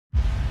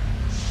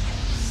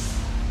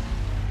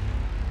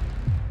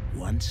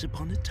Once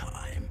upon a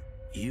time,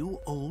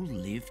 you all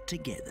lived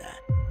together.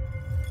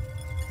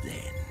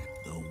 Then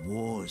the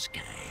wars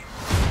came.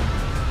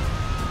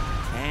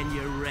 And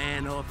you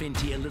ran off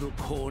into your little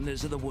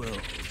corners of the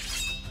world.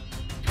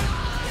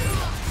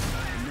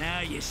 And now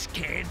you're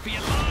scared for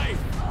your life.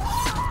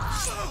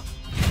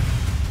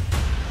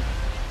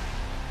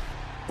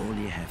 All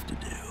you have to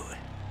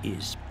do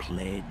is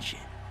pledge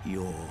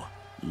your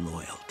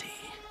loyalty.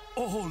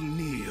 All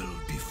kneel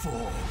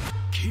before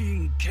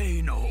King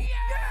Kano.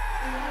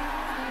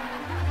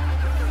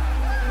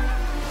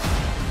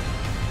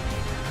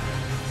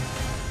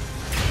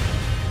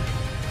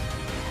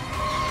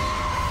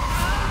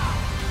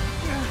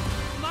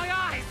 My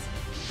eyes!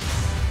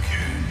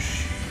 Can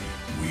she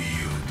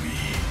wield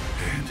me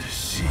and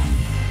see?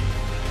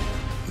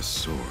 The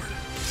sword,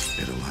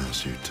 it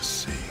allows you to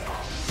see.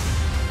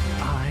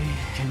 I,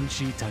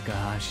 Kenshi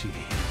Takahashi,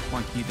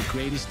 want to be the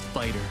greatest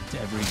fighter to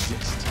ever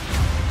exist.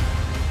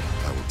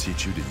 I will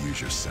teach you to use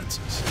your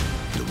senses,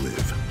 to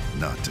live,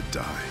 not to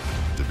die,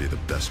 to be the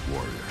best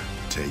warrior.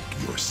 Take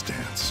your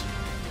stance.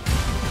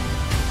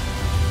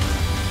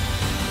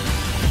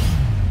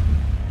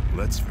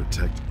 Let's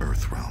protect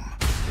Earthrealm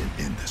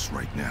and end this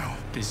right now.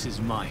 This is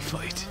my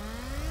fight.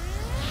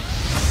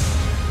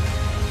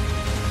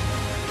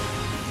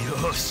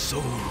 Your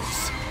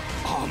souls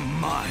are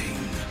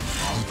mine.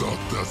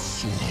 Without that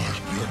sword,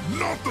 you're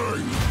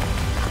nothing!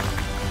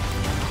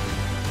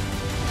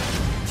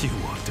 You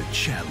want a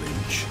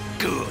challenge?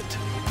 Good.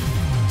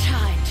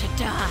 Time to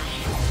die.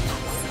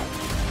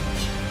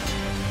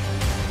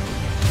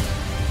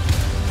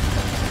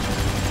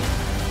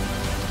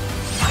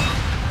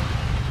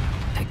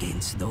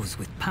 Against those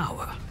with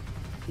power,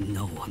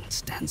 no one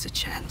stands a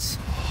chance.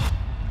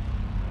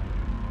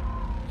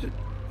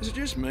 Is it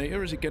just me,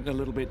 or is it getting a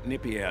little bit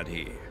nippy out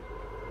here?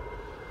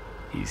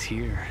 He's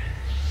here.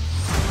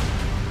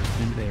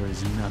 And there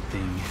is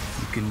nothing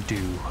you can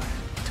do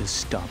to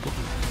stop him.